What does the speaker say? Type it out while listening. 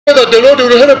that the Lord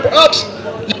will help us.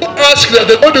 You ask that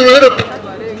the Lord will help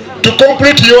to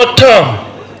complete your term.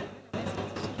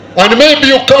 And maybe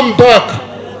you come back.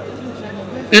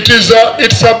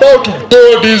 It's about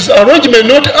God's arrangement,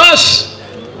 not us.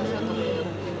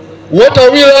 What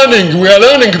are we learning? We are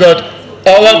learning that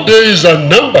our days are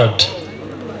numbered.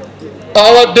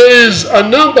 Our days are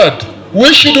numbered.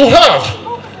 We should have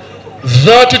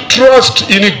that trust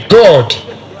in God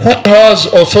who has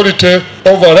authority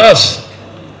over us.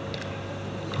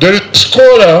 There is a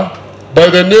scholar by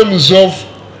the names of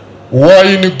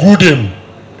Wayne Grudem.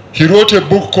 He wrote a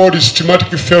book called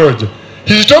Systematic Theology.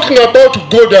 He's talking about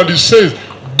God and he says,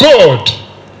 God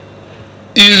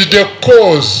is the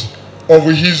cause of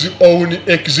his own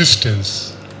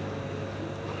existence.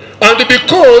 And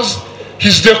because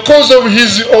he's the cause of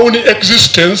his own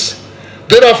existence,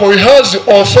 therefore he has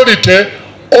authority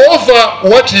over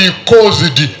what he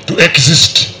caused to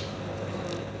exist.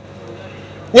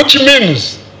 Which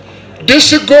means,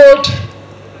 this God,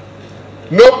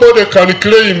 nobody can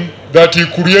claim that he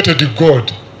created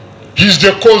God. He's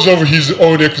the cause of his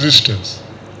own existence.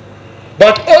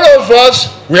 But all of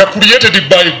us, we are created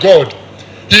by God.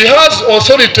 He has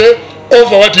authority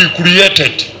over what he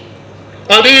created.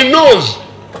 And he knows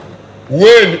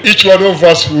when each one of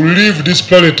us will leave this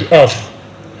planet Earth.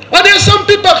 And there are some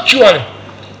people actually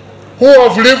who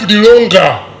have lived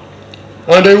longer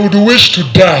and they would wish to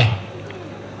die.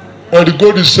 And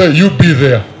God will say, you be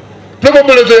there.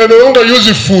 Probably they are no longer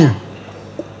useful.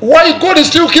 Why God is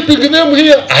still keeping them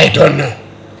here, I don't know.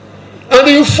 And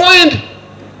you find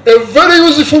a very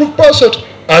useful person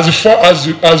as far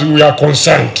as we are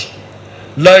concerned.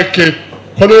 Like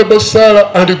Honorable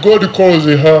Sarah, and God calls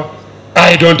her,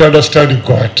 I don't understand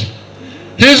God.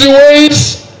 His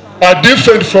ways are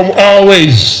different from our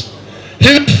ways.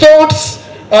 His thoughts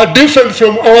are different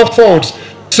from our thoughts,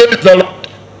 says the Lord.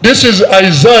 This is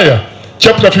Isaiah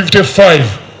chapter 55,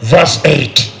 verse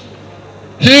 8.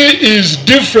 He is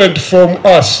different from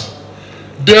us.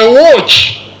 The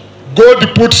watch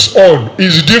God puts on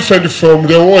is different from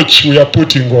the watch we are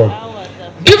putting on.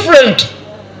 Different.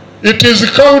 It is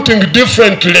counting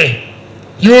differently.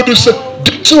 You would say,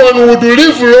 this one would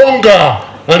live longer.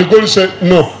 And God said,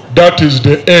 no, that is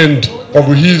the end of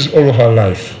his or her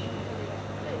life.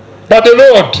 But the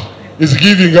Lord is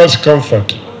giving us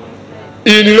comfort.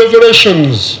 In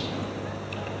Revelations,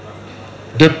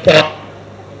 the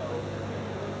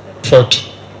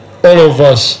comfort, all of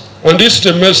us. And this is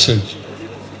the message.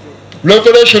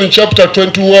 Revelation chapter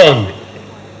 21,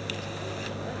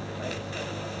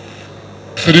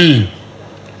 3.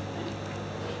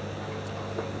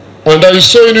 And I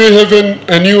saw a new heaven and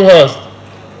a new earth.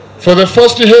 For the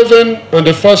first heaven and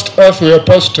the first earth were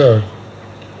passed away,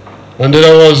 and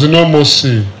there was no more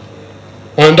sea.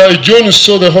 And I, John,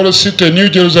 saw the holy city, New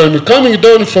Jerusalem, coming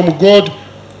down from God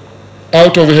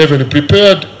out of heaven,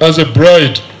 prepared as a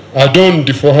bride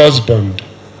adorned for husband.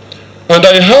 And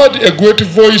I heard a great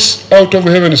voice out of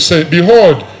heaven say,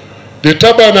 behold, the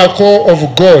tabernacle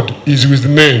of God is with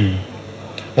men,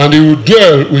 and he will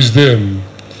dwell with them,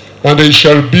 and they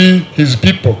shall be his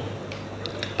people.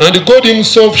 And God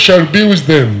himself shall be with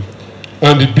them,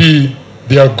 and be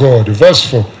their God. Verse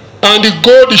 4. And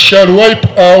God shall wipe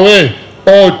away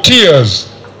all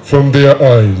tears from their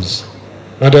eyes.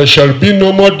 And there shall be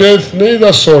no more death,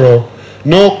 neither sorrow,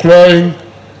 nor crying,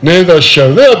 neither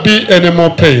shall there be any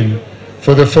more pain,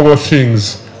 for the former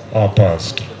things are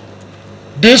past.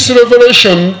 This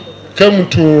revelation came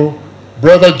to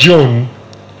Brother John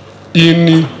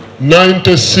in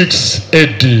 96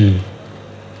 AD.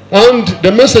 And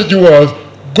the message was,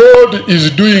 God is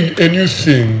doing a new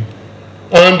thing,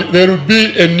 and there will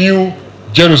be a new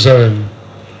Jerusalem.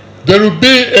 There will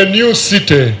be a new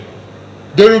city.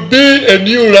 There will be a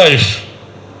new life.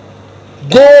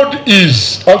 God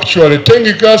is actually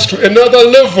taking us to another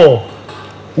level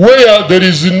where there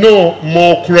is no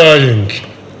more crying.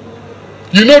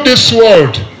 You know, this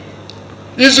world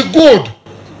is good,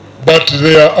 but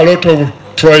there are a lot of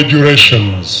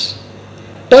tribulations.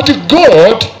 But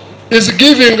God is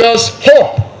giving us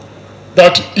hope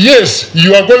that, yes,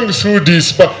 you are going through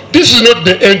this, but this is not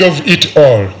the end of it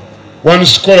all. One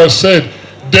scholar said,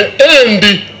 the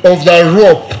end of the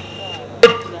rope,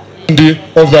 the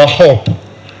end of the hope.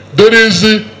 There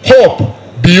is hope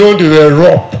beyond the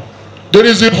rope. There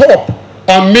is hope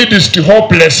amidst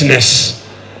hopelessness.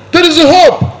 There is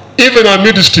hope even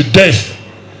amidst death.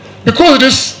 Because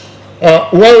this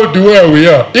world where we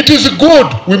are, it is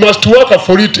good. We must work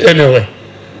for it anyway.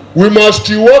 We must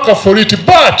work for it,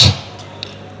 but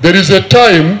there is a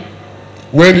time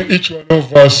when each one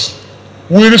of us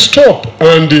will stop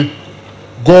and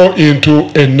go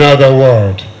into another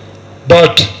world.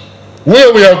 But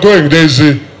Where we are going, there is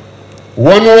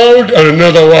one world and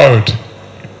another world.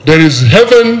 There is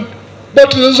heaven,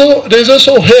 but there is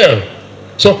also hell.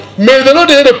 So may the Lord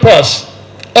help us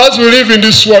as we live in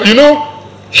this world. You know,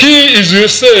 He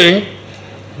is saying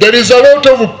there is a lot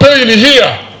of pain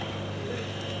here.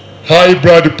 High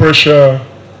blood pressure,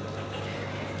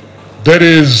 there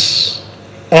is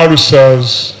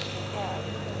ulcers,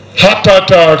 heart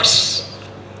attacks.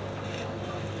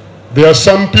 There are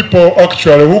some people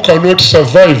actually who cannot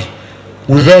survive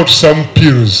without some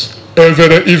pills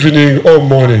every evening or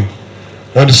morning.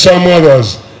 And some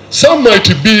others, some might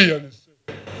be,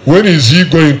 when is he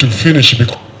going to finish?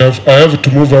 Because I have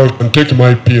to move out and take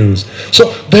my pills.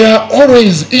 So there are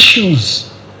always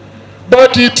issues.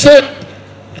 But he said,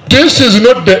 this is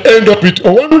not the end of it.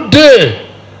 One day,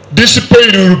 this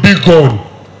pain will be gone.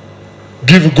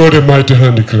 Give God a mighty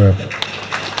hand clap.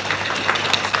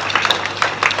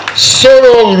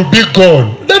 Sorrow will be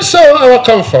gone. That's our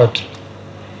comfort.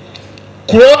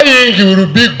 Crying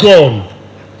will be gone.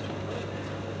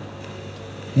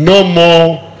 No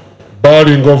more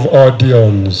bearing of our dear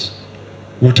ones.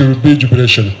 It will be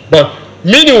jubilation. But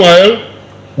meanwhile,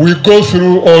 we go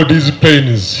through all these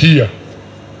pains here.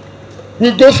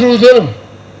 We go through them.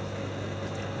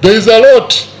 There is a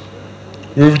lot.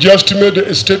 We've just made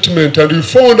a statement and we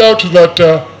found out that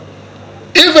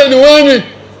even when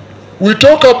we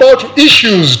talk about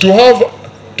issues to have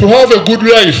a good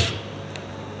life,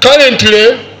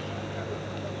 currently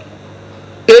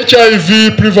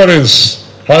HIV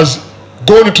prevalence has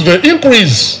gone to the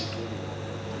increase.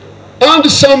 And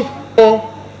some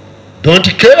people don't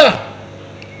care.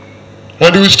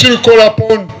 And we still call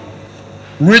upon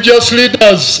religious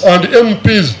leaders and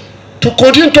MPs to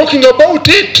continue talking about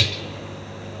it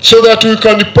so that we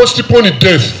can postpone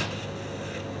death.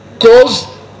 Because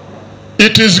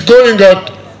it is going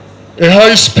at a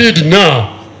high speed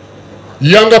now.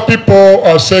 Younger people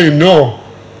are saying, no,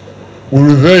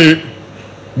 will they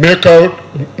make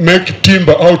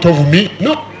timber out of me?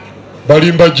 No.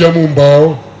 Balimba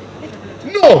jamumbao.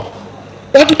 No.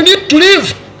 But we need to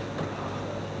live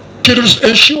to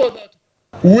ensure that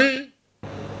we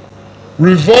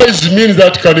revise means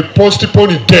that can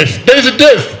postpone death. There is a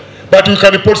death, but we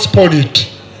can postpone it.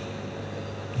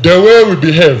 The way we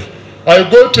behave. I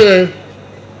got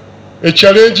a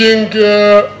challenging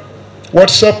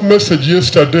WhatsApp message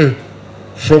yesterday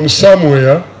from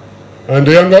somewhere, and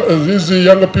these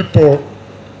younger people,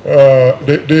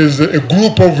 there is a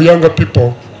group of younger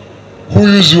people who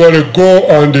usually go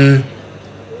and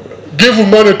give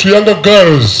money to younger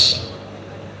girls,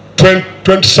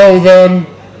 20,000,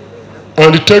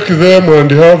 and take them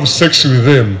and have sex with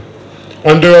them.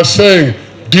 And they were saying,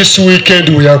 this weekend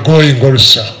we are going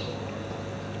also.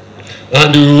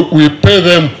 And we pay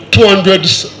them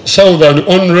 200,000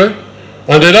 only,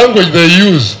 and the language they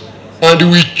use, and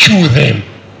we chew them.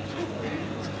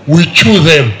 We chew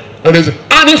them. And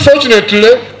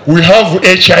unfortunately, we have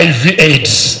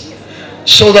HIV/AIDS,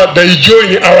 so that they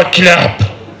join our club.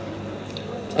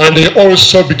 And they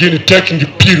also begin taking the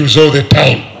pills all the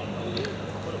time.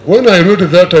 When I read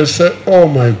that, I said, oh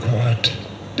my God,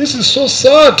 this is so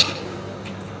sad.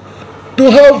 To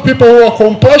have people who are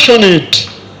compassionate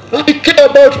and care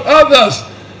about others.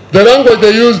 The language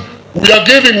they use, we are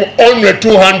giving only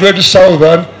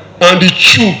 200,000 and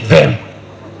chew them.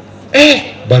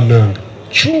 Banang,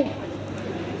 chew.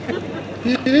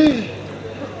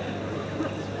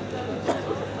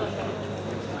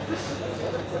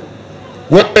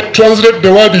 When I translate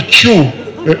the word chew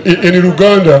in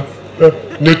Uganda,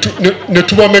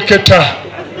 netubameketa,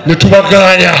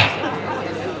 netubagaya.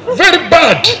 Very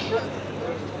bad.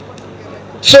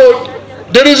 So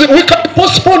we can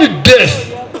postpone death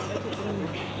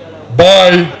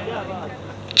by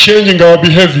changing our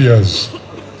behaviors.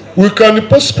 We can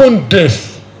postpone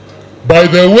death by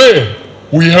the way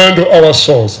we handle our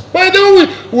souls. By the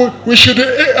way, we should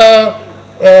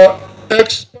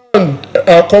expand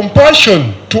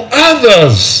compassion to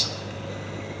others.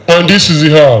 And this is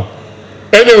how.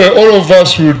 Anyway, all of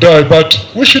us will die, but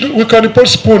we can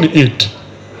postpone it.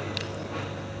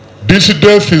 This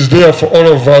death is there for all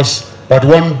of us, but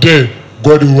one day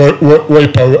God will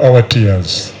wipe our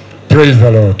tears. Praise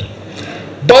the Lord.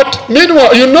 But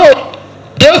meanwhile, you know,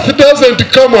 death doesn't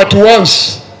come at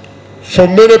once for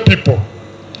many people.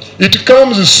 It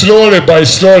comes slowly by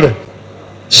slowly,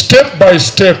 step by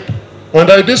step.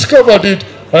 And I discovered it.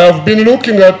 I have been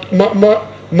looking at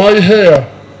my hair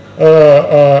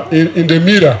in the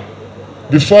mirror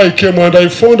before I came, and I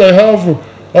found I have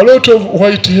a lot of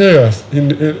white hairs.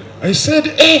 I said,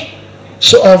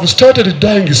 so I've started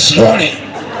dying slowly.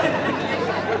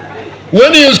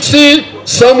 When you see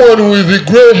someone with the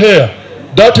gray hair,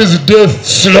 that is death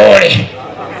slowly.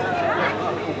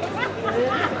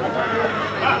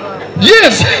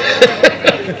 Yes.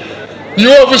 You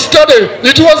have studied.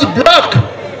 It was black.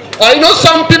 I know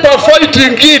some people are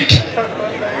fighting it.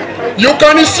 You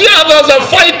can see others are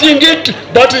fighting it,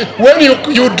 but when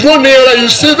you draw nearer, you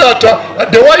see that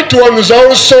the white ones are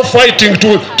also fighting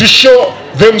to show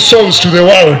themselves to the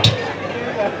world.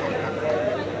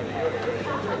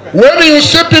 When you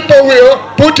see people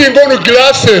putting on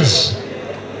glasses,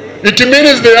 it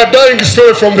means they are dying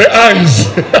slowly from the eyes.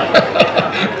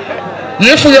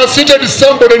 If you are seated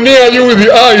somebody near you with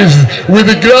the eyes, with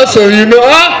the glasses, you know,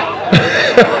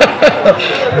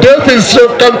 death is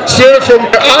slowly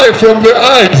from the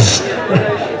eyes.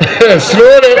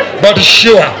 Slowly but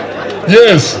sure.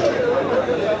 Yes.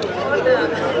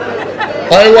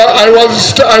 I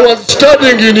was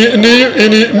studying in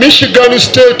Michigan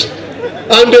State,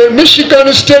 and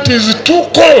Michigan State is too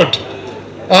cold.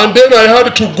 And then I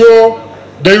had to go.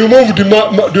 They removed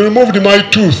my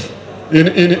tooth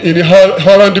in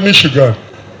Holland, Michigan.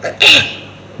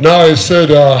 Now I said,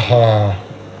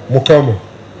 Mukama,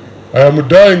 I am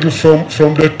dying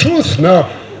from the tooth now.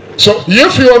 So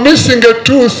if you are missing a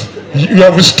tooth, you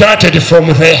have started from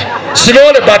there,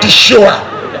 slowly but sure.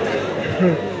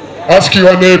 Ask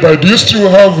your neighbor, do you still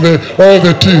have all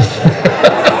the teeth?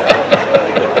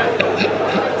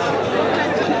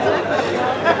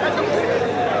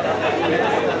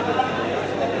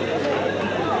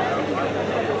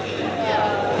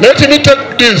 Let me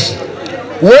take this.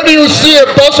 When you see a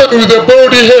person with a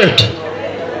bald head,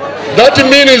 that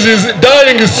means he's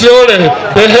dying slowly.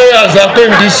 The hairs are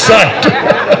going this side.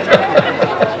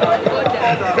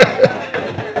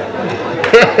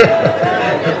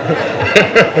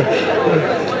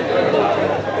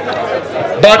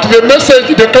 But the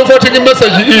message, the comforting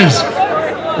message is,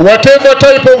 whatever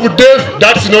type of death,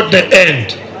 that's not the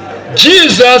end.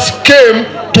 Jesus came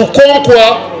to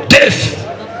conquer death.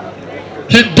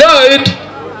 He died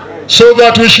so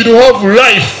that we should have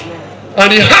life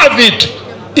and have it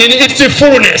in its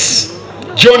fullness.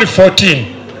 John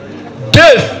 14.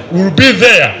 Death will be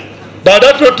there, but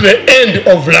that's not the end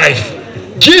of life.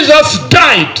 Jesus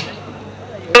died,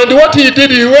 and what he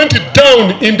did, he went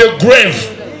down in the grave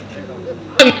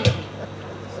and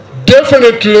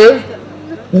definitely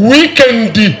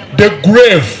weakened the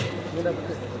grave.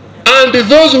 And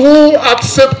those who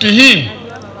accept him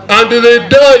and they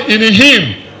die in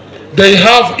him, they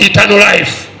have eternal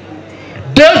life.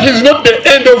 Death is not the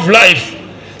end of life.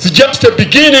 It's just the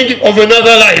beginning of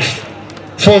another life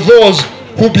for those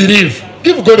who believe.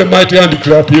 Give God a mighty hand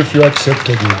clap if you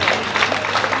accepted it.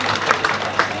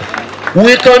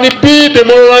 We can be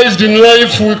demoralized in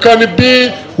life. We can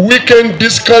be weakened,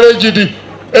 discouraged,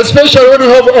 especially when we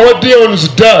have our dear ones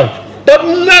die. But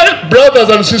my brothers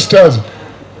and sisters,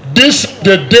 this is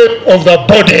the death of the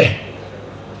body.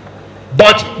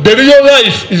 But the real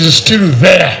life is still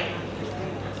there.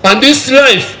 And this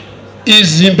life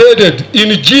is embedded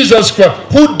in Jesus Christ,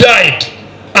 who died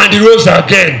and he rose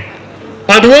again.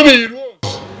 And when he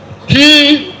rose,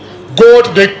 he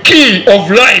got the key of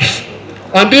life.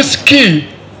 And this key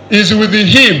is with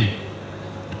him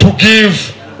to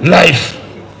give life.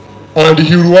 And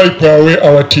he will wipe away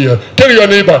our tears. Tell your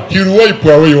neighbor, he will wipe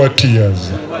away your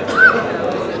tears.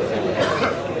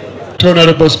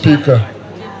 Honorable Speaker,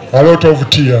 a lot of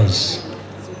tears.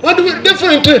 And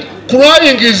definitely,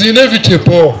 crying is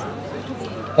inevitable.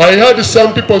 I heard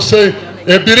some people say,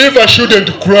 a believer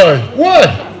shouldn't cry. Why?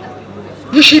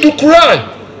 You should cry.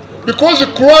 Because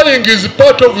crying is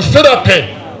part of therapy.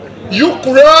 You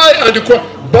cry and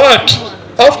cry. But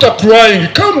after crying,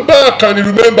 come back and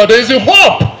remember there is a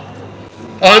hope.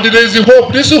 And there is a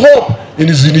hope. This hope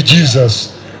is in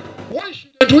Jesus. Why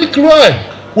shouldn't we cry?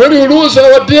 When we lose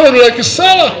our dear one like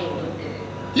Sarah,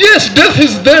 yes, death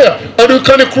is there, and we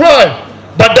can cry,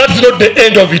 but that's not the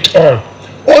end of it all.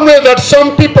 Only that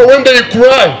some people, when they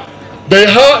cry,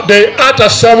 they utter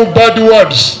some bad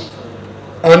words,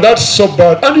 and that's so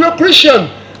bad. And you're Christian.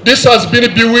 This has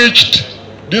been bewitched.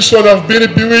 This one has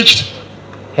been bewitched,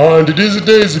 and these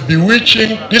days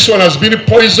bewitching. This one has been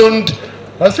poisoned.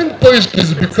 I think poison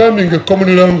is becoming a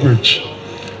common language,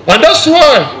 and that's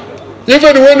why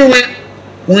even when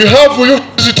we have you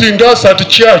visiting us at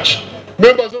church,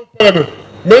 members of parliament,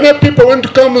 many people when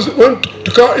it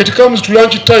comes to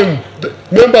lunch time,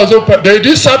 members of parliament, they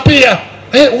disappear.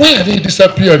 Hey, why are they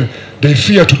disappearing? They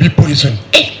fear to be poisoned,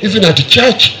 even at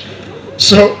church.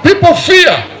 So people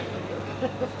fear.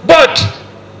 But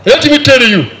let me tell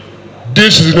you,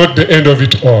 this is not the end of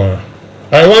it all.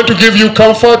 I want to give you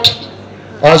comfort.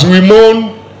 As we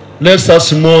mourn, let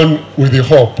us mourn with the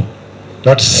hope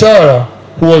that Sarah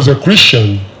who was a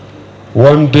Christian,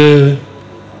 one day,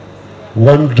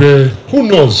 who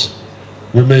knows,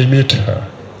 we may meet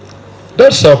her.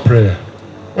 That's our prayer.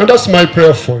 And that's my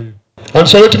prayer for you. And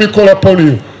so let me call upon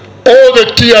you. All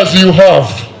the tears you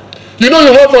have. You know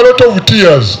you have a lot of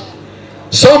tears.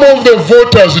 Some of the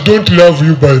voters don't love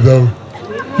you by the way.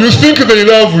 You think they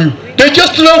love you. They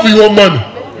just love your money.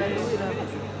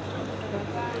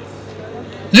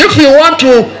 If you want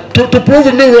to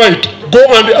prove me right, go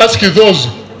and ask those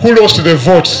who lost the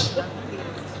votes.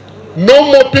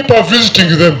 No more people are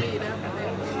visiting them.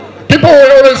 People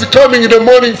were always coming in the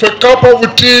morning for a cup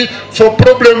of tea, for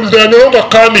problems. They are no longer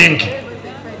coming.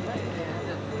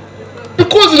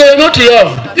 Because they are not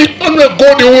loved. It's only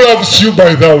God who loves you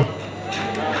by now.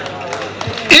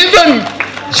 Even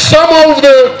some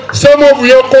of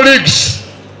your colleagues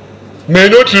may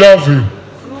not love you.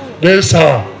 They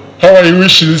say, how I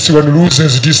wish this one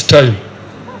loses this time.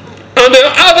 And the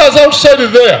others outside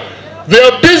there, they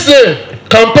are busy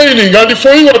campaigning, and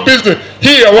for you are busy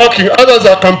here working, others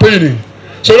are campaigning.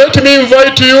 So let me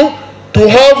invite you to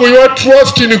have your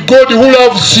trust in God who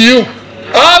loves you.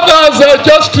 Others are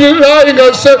just lying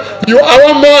and saying,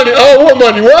 our money, our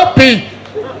woman, wapi.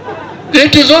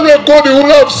 It is only God who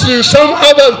loves you. Some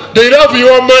others, they love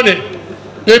your money.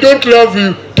 They don't love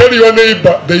you. Tell your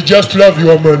neighbor, they just love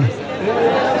your money.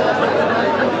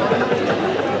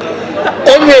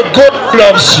 Only God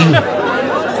loves you.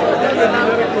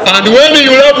 And when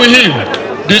you love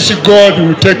him, this God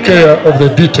will take care of the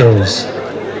details.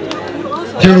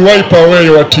 He will wipe away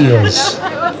your tears.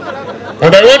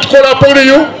 And I want to call upon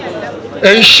you,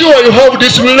 ensure you have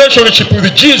this relationship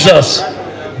with Jesus,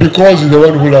 because he's the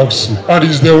one who loves you. And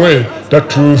he's the way, the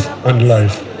truth, and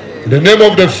life. In the name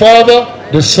of the Father,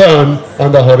 the Son,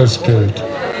 and the Holy Spirit.